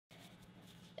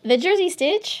The jersey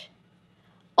stitch,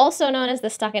 also known as the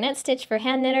stockinette stitch for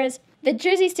hand knitters. The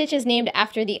jersey stitch is named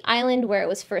after the island where it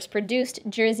was first produced.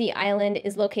 Jersey Island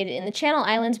is located in the Channel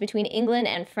Islands between England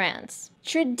and France.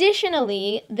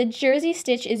 Traditionally, the jersey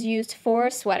stitch is used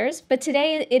for sweaters, but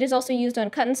today it is also used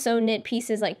on cut and sew knit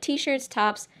pieces like t-shirts,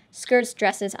 tops, skirts,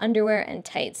 dresses, underwear, and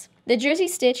tights. The jersey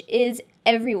stitch is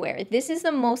everywhere. This is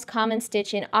the most common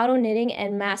stitch in auto knitting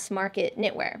and mass market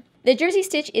knitwear. The jersey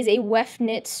stitch is a weft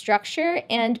knit structure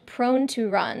and prone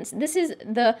to runs. This is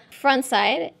the front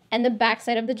side and the back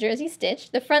side of the jersey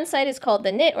stitch. The front side is called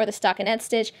the knit or the stockinette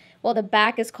stitch, while the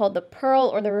back is called the purl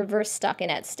or the reverse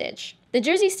stockinette stitch. The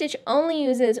jersey stitch only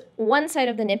uses one side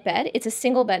of the knit bed. It's a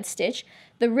single bed stitch.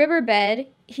 The river bed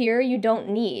here you don't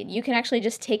need. You can actually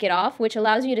just take it off, which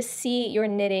allows you to see your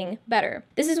knitting better.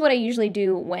 This is what I usually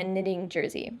do when knitting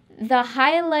jersey. The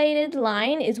highlighted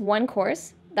line is one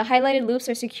course. The highlighted loops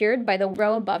are secured by the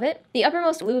row above it. The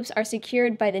uppermost loops are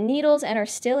secured by the needles and are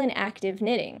still in active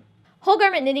knitting. Whole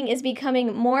garment knitting is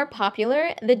becoming more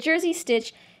popular. The jersey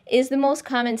stitch is the most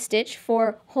common stitch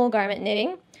for whole garment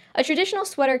knitting. A traditional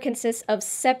sweater consists of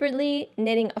separately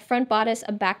knitting a front bodice,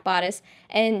 a back bodice,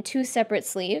 and two separate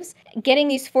sleeves, getting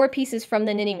these four pieces from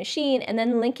the knitting machine, and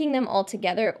then linking them all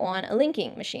together on a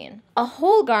linking machine. A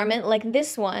whole garment, like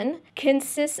this one,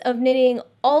 consists of knitting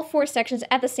all four sections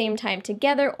at the same time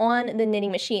together on the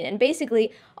knitting machine, and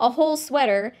basically a whole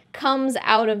sweater comes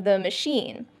out of the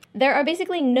machine. There are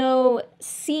basically no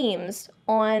seams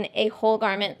on a whole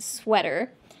garment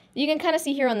sweater. You can kind of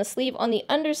see here on the sleeve. On the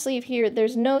undersleeve here,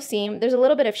 there's no seam. There's a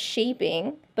little bit of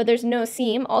shaping, but there's no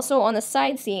seam. Also on the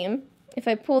side seam, if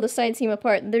I pull the side seam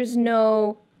apart, there's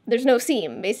no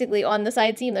seam. Basically on the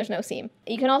side seam, there's no seam.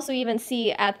 You can also even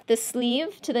see at the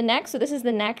sleeve to the neck. So this is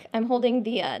the neck. I'm holding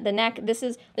the neck. This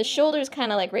is the shoulders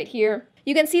kind of like right here.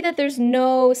 You can see that there's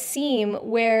no seam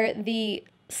where the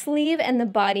sleeve and the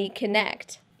body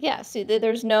connect. Yeah, so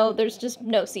there's just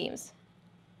no seams.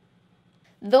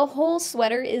 The whole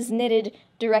sweater is knitted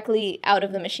directly out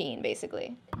of the machine,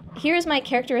 basically. Here's my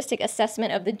characteristic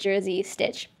assessment of the jersey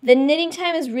stitch. The knitting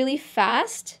time is really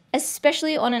fast,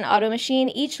 especially on an auto machine.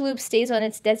 Each loop stays on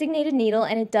its designated needle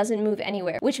and it doesn't move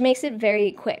anywhere, which makes it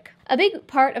very quick. A big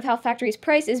part of how factories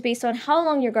price is based on how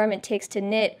long your garment takes to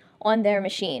knit on their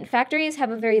machine. Factories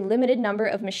have a very limited number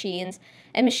of machines,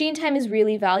 and machine time is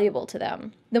really valuable to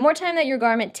them. The more time that your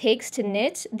garment takes to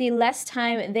knit, the less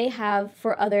time they have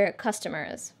for other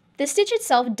customers. The stitch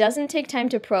itself doesn't take time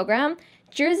to program.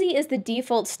 Jersey is the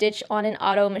default stitch on an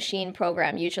auto machine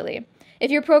program usually.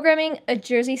 If you're programming a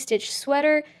jersey stitch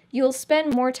sweater, you'll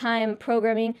spend more time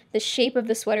programming the shape of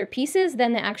the sweater pieces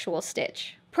than the actual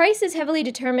stitch. Price is heavily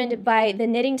determined by the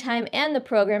knitting time and the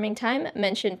programming time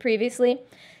mentioned previously.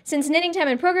 Since knitting time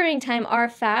and programming time are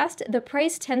fast, the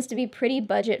price tends to be pretty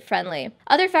budget friendly.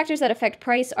 Other factors that affect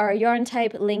price are yarn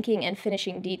type, linking, and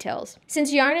finishing details.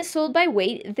 Since yarn is sold by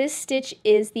weight, this stitch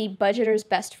is the budgeter's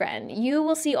best friend. You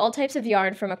will see all types of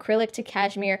yarn from acrylic to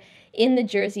cashmere in the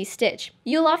jersey stitch.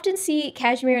 You'll often see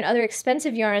cashmere and other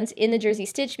expensive yarns in the jersey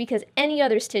stitch because any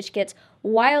other stitch gets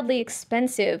wildly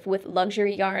expensive with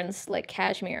luxury yarns like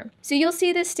cashmere. So you'll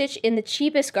see this stitch in the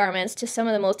cheapest garments to some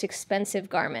of the most expensive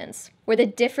garments, where the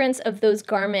difference of those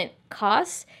garment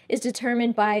costs is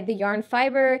determined by the yarn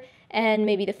fiber and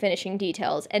maybe the finishing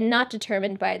details, and not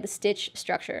determined by the stitch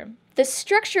structure. The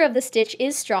structure of the stitch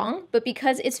is strong, but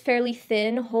because it's fairly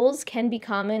thin, holes can be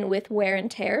common with wear and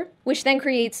tear, which then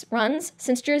creates runs.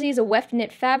 Since jersey is a weft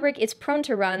knit fabric, it's prone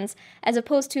to runs, as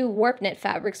opposed to warp knit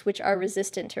fabrics, which are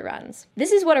resistant to runs.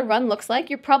 This is what a run looks like.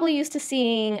 You're probably used to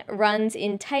seeing runs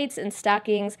in tights and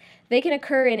stockings. They can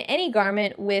occur in any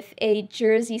garment with a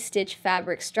jersey stitch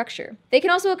fabric structure. They can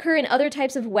also occur in other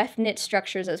types of weft knit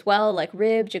structures as well, like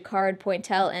rib, jacquard,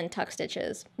 pointelle, and tuck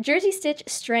stitches. Jersey stitch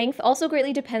strength also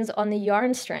greatly depends on the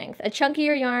yarn strength. A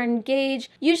chunkier yarn gauge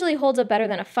usually holds up better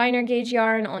than a finer gauge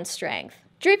yarn on strength.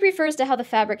 Drape refers to how the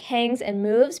fabric hangs and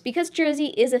moves. Because jersey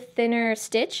is a thinner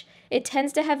stitch, it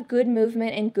tends to have good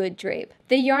movement and good drape.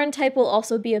 The yarn type will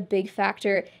also be a big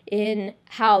factor in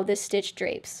how this stitch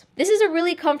drapes. This is a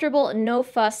really comfortable, no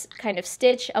fuss kind of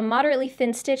stitch, a moderately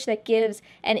thin stitch that gives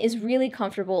and is really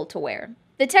comfortable to wear.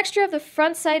 The texture of the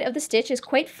front side of the stitch is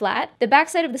quite flat. The back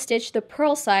side of the stitch, the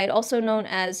purl side, also known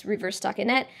as reverse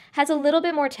stockinette, has a little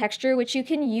bit more texture, which you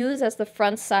can use as the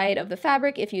front side of the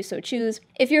fabric if you so choose.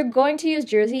 If you're going to use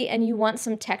jersey and you want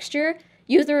some texture,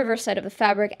 use the reverse side of the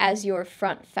fabric as your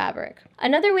front fabric.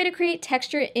 Another way to create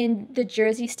texture in the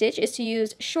jersey stitch is to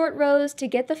use short rows to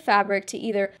get the fabric to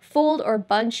either fold or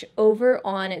bunch over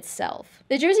on itself.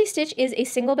 The jersey stitch is a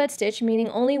single bed stitch, meaning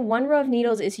only one row of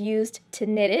needles is used to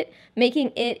knit it,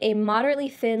 making it a moderately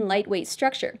thin, lightweight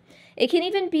structure. It can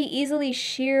even be easily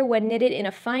sheer when knitted in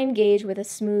a fine gauge with a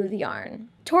smooth yarn.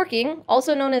 Torquing,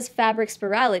 also known as fabric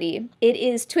spirality, it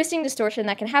is twisting distortion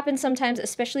that can happen sometimes,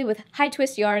 especially with high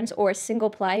twist yarns or single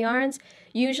ply yarns,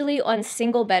 usually on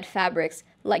single bed fabrics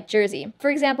like jersey. For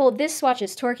example, this swatch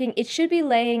is torquing. It should be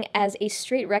laying as a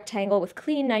straight rectangle with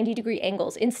clean 90-degree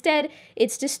angles. Instead,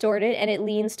 it's distorted and it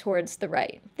leans towards the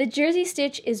right. The jersey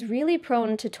stitch is really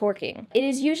prone to torquing. It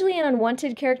is usually an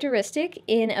unwanted characteristic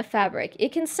in a fabric.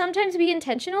 It can sometimes be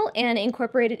intentional and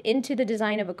incorporated into the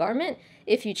design of a garment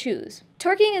if you choose.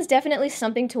 Torquing is definitely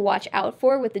something to watch out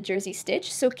for with the jersey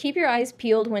stitch, so keep your eyes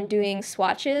peeled when doing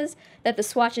swatches that the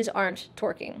swatches aren't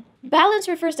torquing. Balance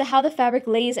refers to how the fabric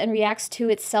lays and reacts to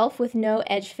itself with no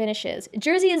edge finishes.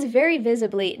 Jersey is very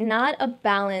visibly not a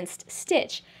balanced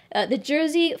stitch. The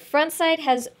jersey front side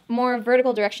has more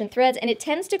vertical direction threads, and it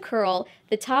tends to curl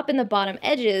the top and the bottom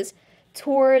edges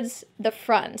towards the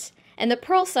front. And the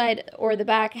purl side, or the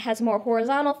back, has more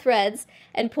horizontal threads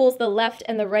and pulls the left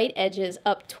and the right edges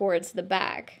up towards the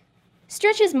back.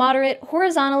 Stretch is moderate.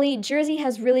 Horizontally, jersey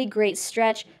has really great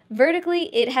stretch. Vertically,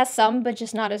 it has some, but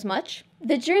just not as much.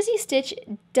 The jersey stitch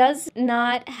does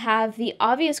not have the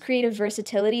obvious creative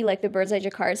versatility like the bird's eye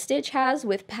jacquard stitch has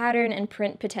with pattern and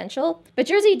print potential, but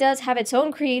jersey does have its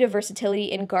own creative versatility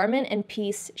in garment and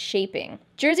piece shaping.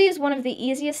 Jersey is one of the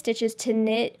easiest stitches to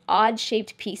knit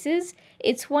odd-shaped pieces.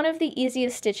 It's one of the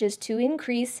easiest stitches to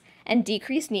increase and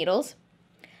decrease needles,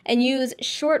 and use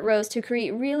short rows to create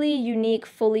really unique,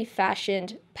 fully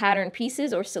fashioned pattern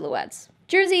pieces or silhouettes.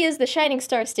 Jersey is the shining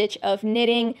star stitch of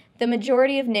knitting. The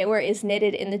majority of knitwear is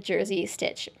knitted in the jersey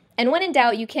stitch. And when in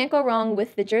doubt, you can't go wrong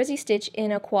with the jersey stitch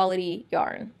in a quality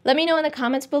yarn. Let me know in the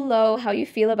comments below how you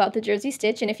feel about the jersey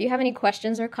stitch, and if you have any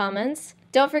questions or comments.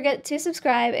 Don't forget to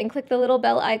subscribe and click the little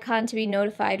bell icon to be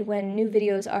notified when new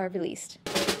videos are released.